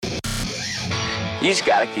You just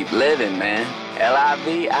gotta keep living, man.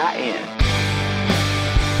 Livin.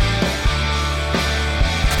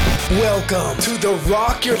 Welcome to the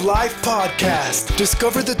Rock Your Life podcast.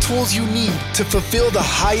 Discover the tools you need to fulfill the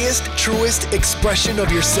highest, truest expression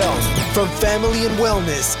of yourself. From family and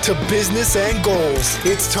wellness to business and goals.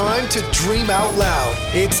 It's time to dream out loud.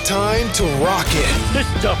 It's time to rock it.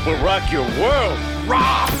 This stuff will rock your world.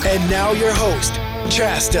 Rock! And now your host,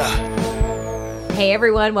 Chasta. Hey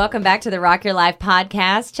everyone, welcome back to the Rock Your Life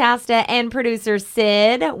podcast. Chasta and producer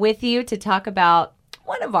Sid with you to talk about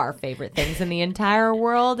one of our favorite things in the entire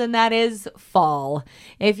world, and that is fall.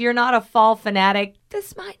 If you're not a fall fanatic,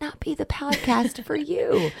 this might not be the podcast for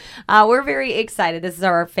you. We're very excited. This is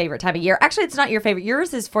our favorite time of year. Actually, it's not your favorite.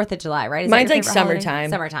 Yours is 4th of July, right? Is Mine's that your like favorite holiday? summertime.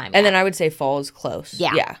 Summertime. And then I would say fall is close.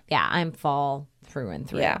 Yeah, I'm fall through and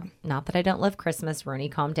through. Yeah. Not that I don't love Christmas, Rooney,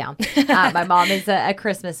 calm down. My mom is a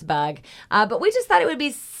Christmas bug. But we just thought it would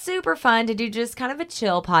be super fun to do just kind of a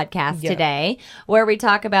chill podcast today where we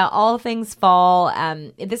talk about all things fall.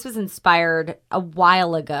 This was inspired a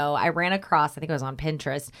while ago. I ran across, I think it was on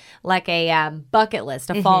Pinterest, like a bucket list,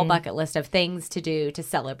 a fall bucket list of things to do to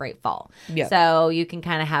celebrate fall. Yep. So you can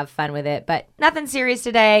kind of have fun with it, but nothing serious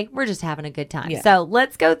today. We're just having a good time. Yeah. So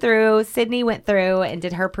let's go through. Sydney went through and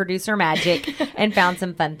did her producer magic and found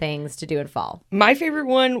some fun things to do in fall. My favorite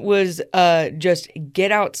one was just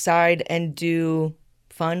get outside and do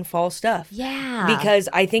fun fall stuff. Yeah. Because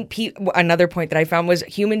I think another point that I found was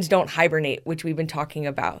humans don't hibernate, which we've been talking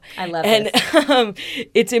about. I love and, this.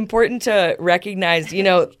 It's important to recognize,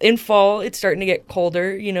 in fall, it's starting to get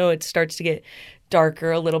colder. It starts to get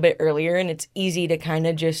darker a little bit earlier, and it's easy to kind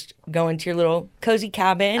of just go into your little cozy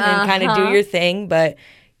cabin and kind of do your thing. But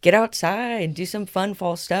get outside, do some fun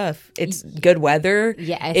fall stuff. It's good weather.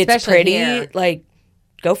 Yeah, it's especially pretty. here. Like,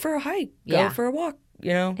 go for a hike. Yeah. Go for a walk.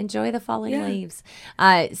 Enjoy the falling leaves.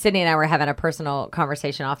 Sydney and I were having a personal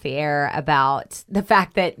conversation off the air about the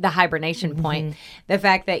fact that the hibernation point, the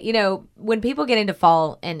fact that, when people get into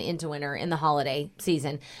fall and into winter in the holiday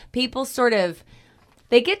season, people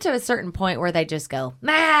they get to a certain point where they just go,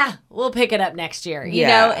 we'll pick it up next year, you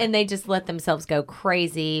know, and they just let themselves go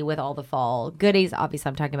crazy with all the fall goodies. Obviously,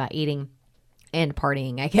 I'm talking about eating and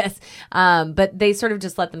partying, I guess. But they sort of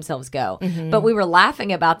just let themselves go. But we were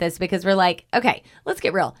laughing about this because we're like, okay, let's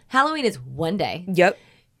get real. Halloween is one day. Yep.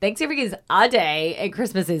 Thanksgiving is a day, and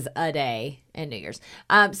Christmas is a day, and New Year's.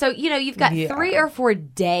 So, you've got 3 or 4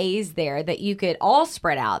 days there that you could all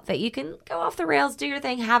spread out, that you can go off the rails, do your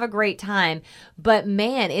thing, have a great time. But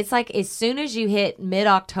man, it's like as soon as you hit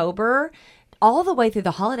mid-October, all the way through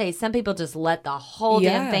the holidays, some people just let the whole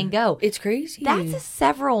damn thing go. It's crazy. That's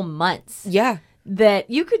several months. Yeah. That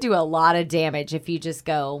you could do a lot of damage if you just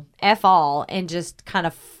go F all and just kind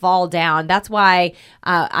of fall down. That's why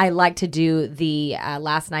I like to do the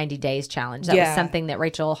last 90 days challenge. That was something that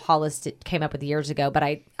Rachel Hollis came up with years ago, but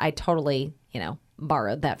I totally,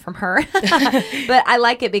 borrowed that from her. But I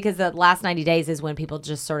like it because the last 90 days is when people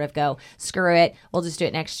just sort of go, screw it, we'll just do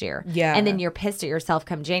it next year. Yeah. And then you're pissed at yourself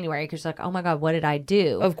come January because you're like, oh my God, what did I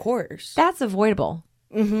do? Of course. That's avoidable.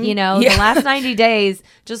 The last 90 days,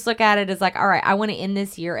 just look at it as like, all right, I want to end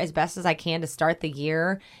this year as best as I can to start the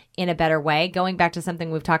year in a better way. Going back to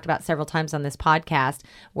something we've talked about several times on this podcast,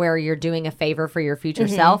 where you're doing a favor for your future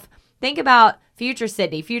self. Think about future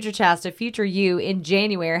Sydney, future Chasta, future you in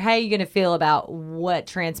January. How are you going to feel about what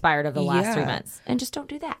transpired over the last 3 months? And just don't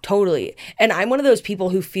do that. Totally. And I'm one of those people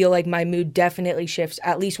who feel like my mood definitely shifts,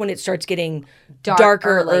 at least when it starts getting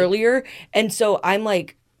darker earlier. And so I'm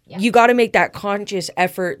like, you got to make that conscious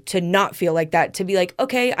effort to not feel like that, to be like,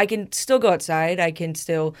 okay, I can still go outside. I can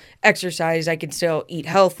still exercise. I can still eat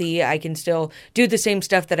healthy. I can still do the same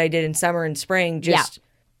stuff that I did in summer and spring, just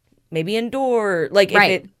maybe indoor. Like if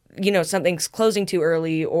it, something's closing too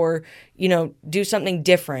early, or, do something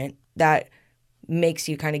different that makes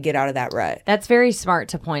you kind of get out of that rut. That's very smart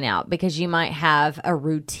to point out, because you might have a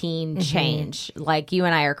routine change. Like you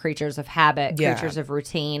and I are creatures of habit, creatures of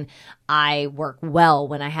routine. I work well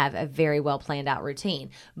when I have a very well planned out routine,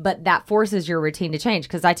 but that forces your routine to change,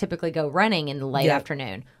 because I typically go running in the late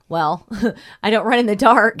afternoon. Well, I don't run in the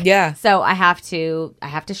dark. Yeah. So I have to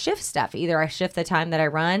shift stuff. Either I shift the time that I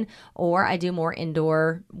run, or I do more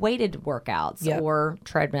indoor weighted workouts or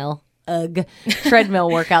treadmill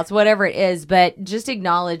workouts, whatever it is. But just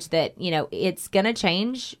acknowledge that, it's going to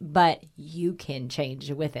change, but you can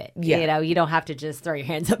change with it. Yeah. You don't have to just throw your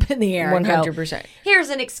hands up in the air 100%. and go, here's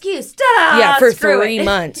an excuse. Ta-da! Yeah, for Screw 3 it.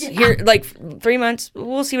 months. Here, like 3 months,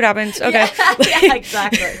 we'll see what happens. Okay. Yeah,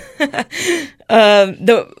 exactly.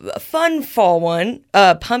 The fun fall one,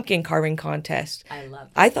 pumpkin carving contest. I love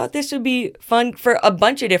this. I thought this would be fun for a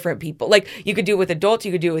bunch of different people. Like, you could do it with adults,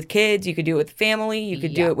 you could do it with kids, you could do it with family, you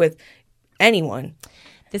could do it with anyone.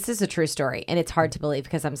 This is a true story, and it's hard to believe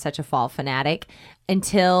because I'm such a fall fanatic.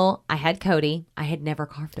 Until I had Cody, I had never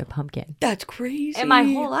carved a pumpkin. That's crazy. In my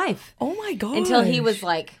whole life. Oh my god. Until he was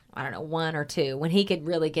like, I don't know, 1 or 2, when he could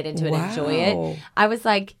really get into it and enjoy it. I was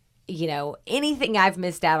like, you know, anything I've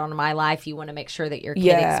missed out on in my life, you want to make sure that your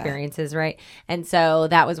kid experiences, right? And so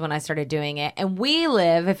that was when I started doing it. And we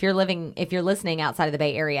live, if you're listening outside of the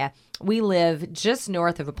Bay Area, we live just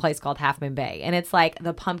north of a place called Half Moon Bay. And it's like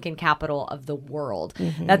the pumpkin capital of the world.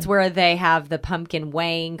 That's where they have the pumpkin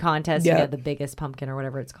weighing contest, you know, the biggest pumpkin or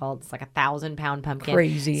whatever it's called. It's like 1,000-pound pumpkin.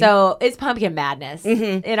 Crazy. So it's pumpkin madness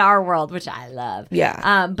in our world, which I love.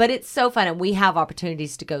 Yeah. But it's so fun, and we have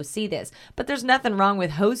opportunities to go see this. But there's nothing wrong with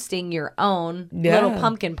hosting your own little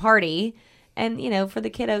pumpkin party. And, you know, for the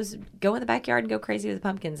kiddos, go in the backyard and go crazy with the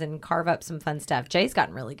pumpkins and carve up some fun stuff. Jay's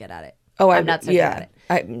gotten really good at it. Oh, I'm not so good at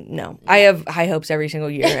it. I have high hopes every single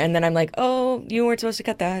year, and then I'm like, oh, you weren't supposed to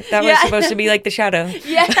cut that. That was supposed to be like the shadow.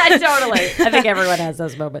 Yeah, totally. I think everyone has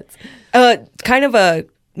those moments. Kind of a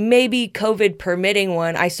maybe COVID permitting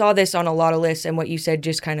one. I saw this on a lot of lists, and what you said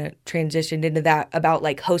just kind of transitioned into that about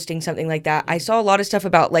like hosting something like that. I saw a lot of stuff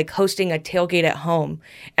about like hosting a tailgate at home,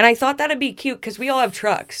 and I thought that'd be cute because we all have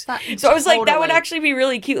trucks. So I was like, that would actually be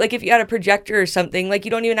really cute. Like if you had a projector or something, like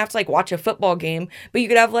you don't even have to like watch a football game, but you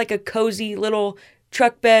could have like a cozy little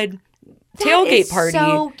truck bed tailgate party.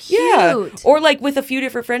 So cute. Or like with a few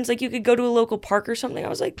different friends, like you could go to a local park or something. I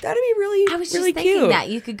was like, that'd be really, I was really just thinking cute. that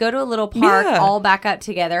you could go to a little park, all back up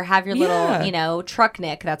together, have your little, you know, truck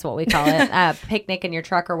nick. That's what we call it, picnic in your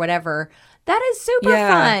truck or whatever. That is super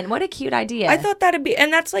fun. What a cute idea. I thought that'd be,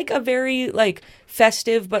 and that's like a very like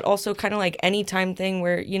festive, but also kind of like anytime thing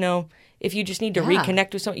where, you know, if you just need to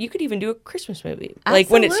reconnect with someone, you could even do a Christmas movie. Absolutely. Like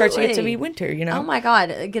when it starts to get to be winter, you know? Oh my God.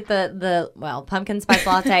 Get the pumpkin spice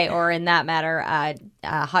latte, or in that matter,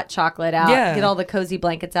 hot chocolate out. Yeah. Get all the cozy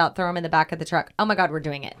blankets out, throw them in the back of the truck. Oh my God, we're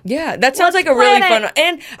doing it. Yeah, that sounds like a really fun.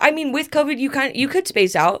 And I mean, with COVID, you could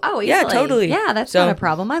space out. Oh, easily. Yeah, totally. Yeah, that's not a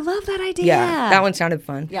problem. I love that idea. Yeah, that one sounded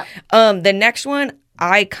fun. Yep. The next one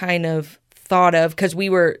I kind of thought of because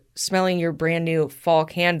we were smelling your brand new fall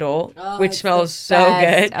candle, which smells so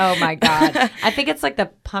good. Oh my God. I think it's like the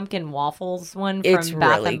pumpkin waffles one from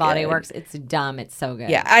Bath and Body Works. It's dumb. It's so good.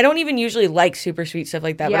 Yeah, I don't even usually like super sweet stuff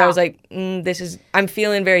like that, but I was like, I'm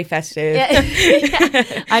feeling very festive.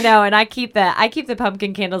 Yeah. I know, and I keep the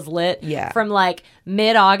pumpkin candles lit from like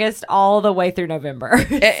mid-August all the way through November.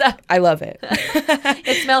 I love it.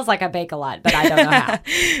 It smells like I bake a lot, but I don't know how.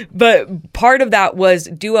 But part of that was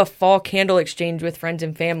do a fall candle exchange with friends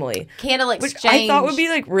and family. Candle exchange. Which I thought would be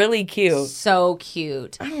like really cute. So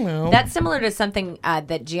cute. I don't know. That's similar to something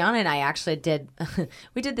that Gianna and I actually did.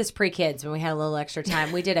 We did this pre-kids when we had a little extra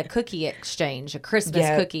time. We did a cookie exchange, a Christmas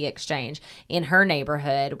cookie exchange in her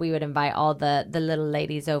neighborhood. We would invite all the little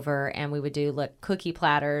ladies over, and we would do cookie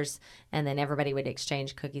platters, and then everybody would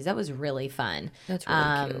exchange cookies. That was really fun. That's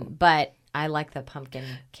really cute. But I like the pumpkin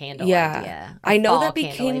candle idea. I know that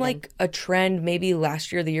became like a trend maybe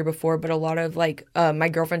last year or the year before, but a lot of like my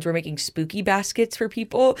girlfriends were making spooky baskets for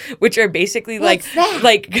people, which are basically like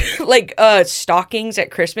stockings at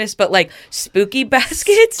Christmas, but like spooky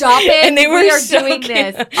baskets. Stop it. And they were doing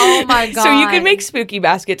this. Oh my God. So you can make spooky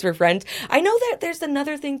baskets for friends. I know that there's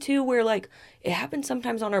another thing too where like it happens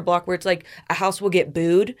sometimes on our block where it's like a house will get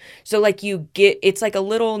booed. So like it's like a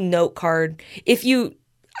little note card.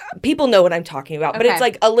 People know what I'm talking about, but it's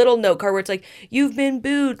like a little note card where it's like, you've been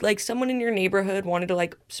booed. Like someone in your neighborhood wanted to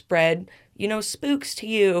like spread, spooks to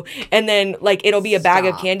you. And then like, it'll be a bag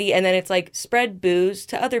of candy. And then it's like spread booze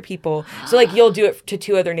to other people. So like, you'll do it to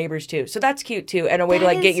 2 other neighbors too. So that's cute too. And a way to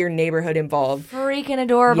like get your neighborhood involved. Freaking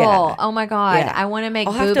adorable. Yeah. Oh my God. Yeah. I want to make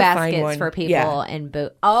boo baskets for people and boo.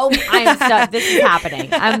 Oh, I'm so, this is happening.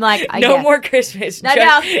 I'm like, no more Christmas.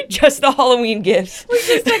 Just the Halloween gifts. We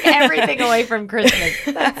just took everything away from Christmas.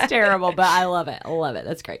 That's terrible, but I love it. I love it.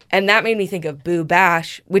 That's great. And that made me think of Boo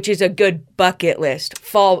Bash, which is a good bucket list.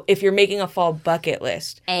 If you're making a fall bucket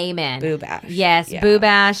list. Amen. Boo Bash. Yes, yeah. Boo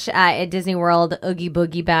Bash at Disney World, Oogie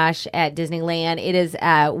Boogie Bash at Disneyland. It is,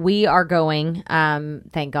 we are going,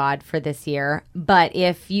 thank God for this year. But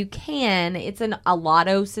if you can, it's a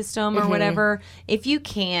lotto system or whatever. If you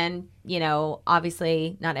can,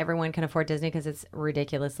 Obviously not everyone can afford Disney because it's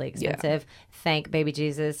ridiculously expensive. Thank baby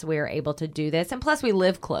Jesus we're able to do this. And plus we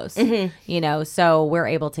live close, so we're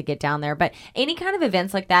able to get down there. But any kind of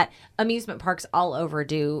events like that, amusement parks all over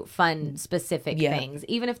do fun, specific things.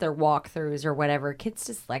 Even if they're walkthroughs or whatever, kids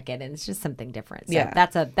just like it, and it's just something different. So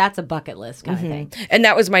that's a bucket list kind of thing. And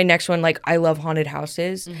that was my next one. Like, I love haunted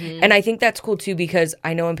houses. And I think that's cool too, because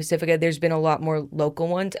I know in Pacifica there's been a lot more local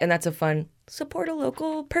ones, and that's a fun support a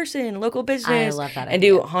local person, local business. I love that and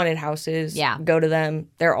idea. do haunted houses. Yeah. Go to them.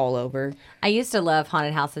 They're all over. I used to love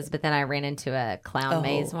haunted houses, but then I ran into a clown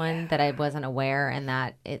maze one that I wasn't aware, and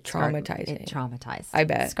that it traumatized. I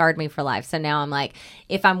bet. It scarred me for life. So now I'm like,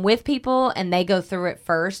 if I'm with people and they go through it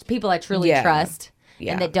first, people I truly trust,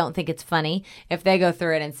 and that don't think it's funny, if they go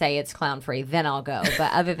through it and say it's clown free, then I'll go.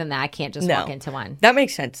 But other than that, I can't just walk into one. That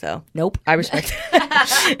makes sense, though. Nope. I respect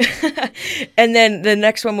that. And then the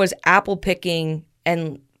next one was apple picking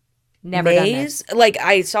and Never maze. Done this. Like,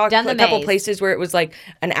 I saw a couple maze. places where it was like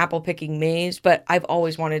an apple picking maze, but I've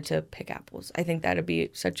always wanted to pick apples. I think that'd be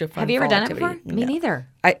such a fun. Have you ever done activity. it before? Me neither.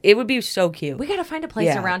 It would be so cute. We got to find a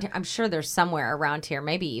place around here. I'm sure there's somewhere around here,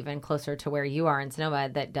 maybe even closer to where you are in Sonoma,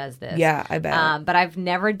 that does this. Yeah, I bet. But I've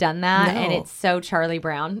never done that, and it's so Charlie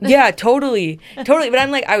Brown. Yeah, totally. But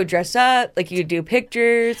I'm like, I would dress up. Like, you could do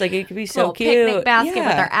pictures. Like, it could be so cute. Picnic basket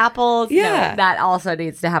with our apples. Yeah. No, that also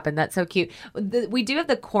needs to happen. That's so cute. We do have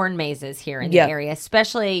the corn mazes here in the area,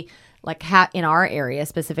 especially like in our area,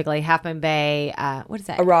 specifically Half Moon Bay. What is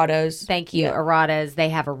that? Aradas. Thank you. Aradas. They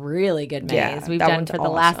have a really good maze. Yeah, We've that done one's for the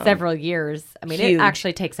last several years. I mean, it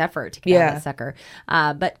actually takes effort to get on that sucker.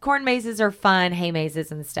 But corn mazes are fun, hay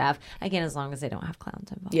mazes and stuff. Again, as long as they don't have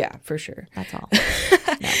clowns involved. Yeah, for sure. That's all.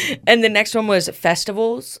 And the next one was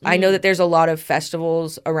festivals. I know that there's a lot of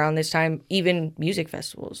festivals around this time. Even music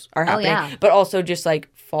festivals are happening. But also just like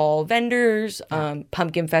fall vendors,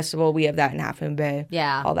 pumpkin festival. We have that in Half Moon Bay.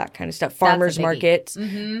 Yeah. All that kind of stuff. Farmers markets.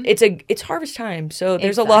 It's harvest time, so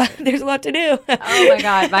there's a lot to do. Oh my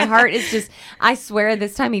God. My heart is just, I swear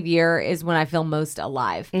this time of year is when I feel most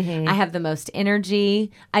alive. I have the most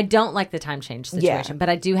energy. I don't like the time change situation, but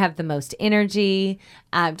I do have the most energy.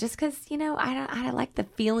 Just because, I like the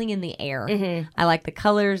feeling in the air. I like the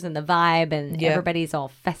colors and the vibe, and everybody's all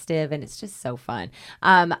festive, and it's just so fun.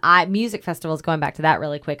 Music festivals, going back to that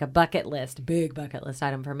really quick, big bucket list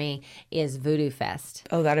item for me is Voodoo Fest.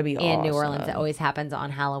 Oh, that'd be awesome. In New Orleans. It always happens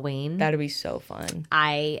on Halloween. That'd be so fun.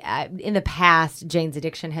 In the past, Jane's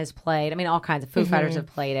Addiction has played. I mean, all kinds of Foo Fighters have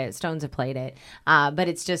played it. Stones have played it. But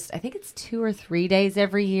it's just, I think it's 2 or 3 days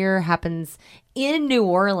every year. Happens in New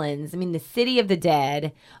Orleans. I mean, the city of the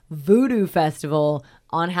dead. Voodoo Festival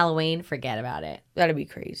on Halloween. Forget about it. That'd be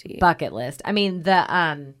crazy. Bucket list. I mean,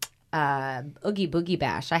 the Oogie Boogie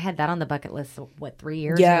Bash. I had that on the bucket list, 3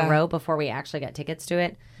 years in a row before we actually got tickets to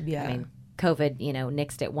it. Yeah. I mean, COVID,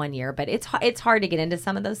 nixed it 1 year, but it's hard to get into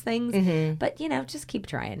some of those things. But just keep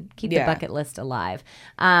trying, keep the bucket list alive.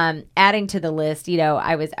 Adding to the list,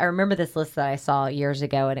 I remember this list that I saw years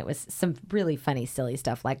ago, and it was some really funny, silly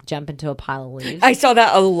stuff like jump into a pile of leaves. I saw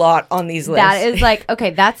that a lot on these lists. That is like, okay,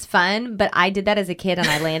 that's fun, but I did that as a kid, and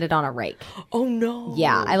I landed on a rake. Oh no!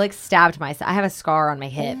 Yeah, I stabbed myself. I have a scar on my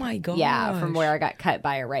hip. Oh my god! Yeah, from where I got cut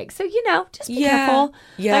by a rake. So just be careful.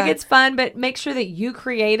 Yeah, like it's fun, but make sure that you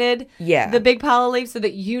created the big pile of leaves so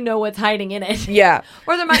that you know what's hiding in it. Yeah.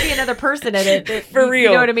 Or there might be another person in it. For real.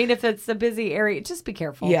 You know what I mean? If it's a busy area, just be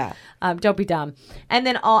careful. Yeah. Don't be dumb. And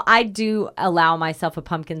then I do allow myself a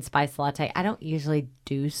pumpkin spice latte. I don't usually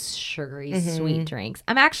do sugary sweet drinks.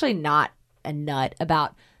 I'm actually not a nut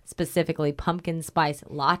about specifically pumpkin spice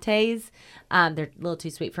lattes. They're a little too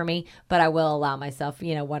sweet for me, but I will allow myself,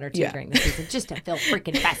 1 or 2 during the season just to feel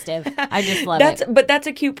freaking festive. I just love it. But that's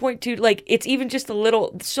a cute point too. Like, it's even just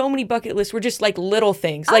so many bucket lists were just like little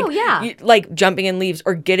things. Like, like jumping in leaves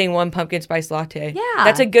or getting 1 pumpkin spice latte. Yeah.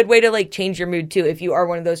 That's a good way to change your mood too. If you are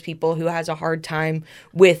one of those people who has a hard time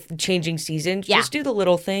with changing seasons, just do the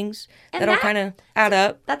little things. That'll kind of add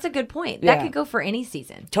up. That's a good point. That could go for any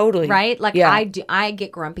season. Totally. Right? Like I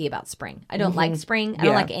get grumpy about spring. I don't like spring. I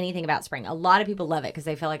don't like anything about spring. A lot of people love it because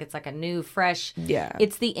they feel like it's like a new, fresh. Yeah.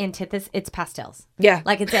 It's the antithesis. It's pastels. Yeah.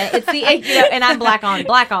 Like it's the and I'm black on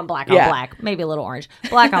black, maybe a little orange,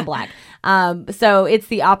 black on black. So it's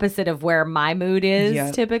the opposite of where my mood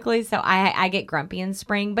is typically. So I get grumpy in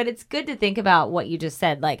spring, but it's good to think about what you just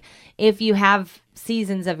said. Like, if you have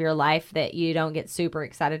seasons of your life that you don't get super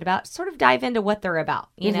excited about, sort of dive into what they're about.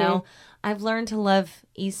 You know, I've learned to love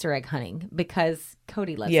Easter egg hunting because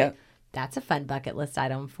Cody loves it. That's a fun bucket list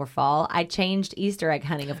item for fall. I changed Easter egg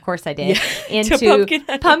hunting, of course I did, into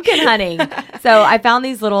pumpkin hunting. So I found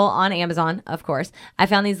these little, on Amazon, of course, I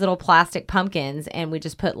found these little plastic pumpkins, and we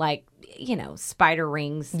just put spider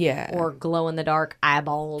rings or glow in the dark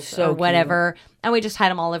eyeballs or So whatever. And we just had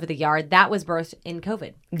them all over the yard. That was birthed in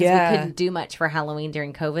COVID. Yeah. We couldn't do much for Halloween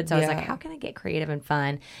during COVID. So I was like, how can I get creative and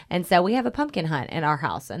fun? And so we have a pumpkin hunt in our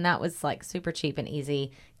house. And that was like super cheap and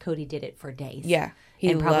easy. Cody did it for days. Yeah.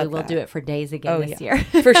 And probably will do it for days again this year.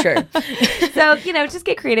 For sure. So, just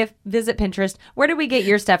get creative. Visit Pinterest. Where did we get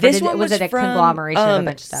your stuff? This one was it a from, conglomeration of a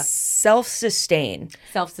bunch of stuff? Self-Sustain.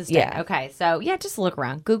 Self-Sustain. Yeah. Okay. So, just look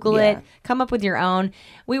around. Google it. Come up with your own.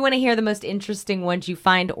 We want to hear the most interesting ones you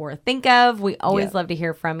find or think of. We always love to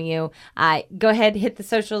hear from you. Go ahead, hit the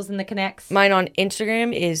socials and the connects. Mine on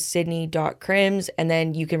Instagram is sydney.crims, and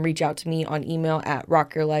then you can reach out to me on email at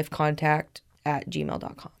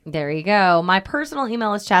rockyourlifecontact@gmail.com. There you go. My personal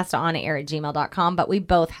email is chastaonair@gmail.com, but we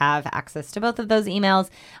both have access to both of those emails.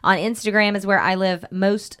 On Instagram is where I live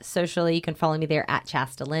most socially. You can follow me there at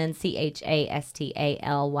Chastalyn,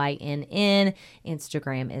 CHASTALYNN.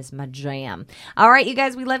 Instagram is my jam. All right, you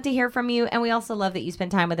guys, we love to hear from you, and we also love that you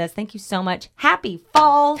spend time with us. Thank you so much. Happy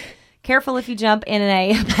fall. Careful if you jump in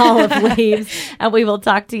a pile of leaves, and we will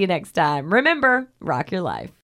talk to you next time. Remember, rock your life.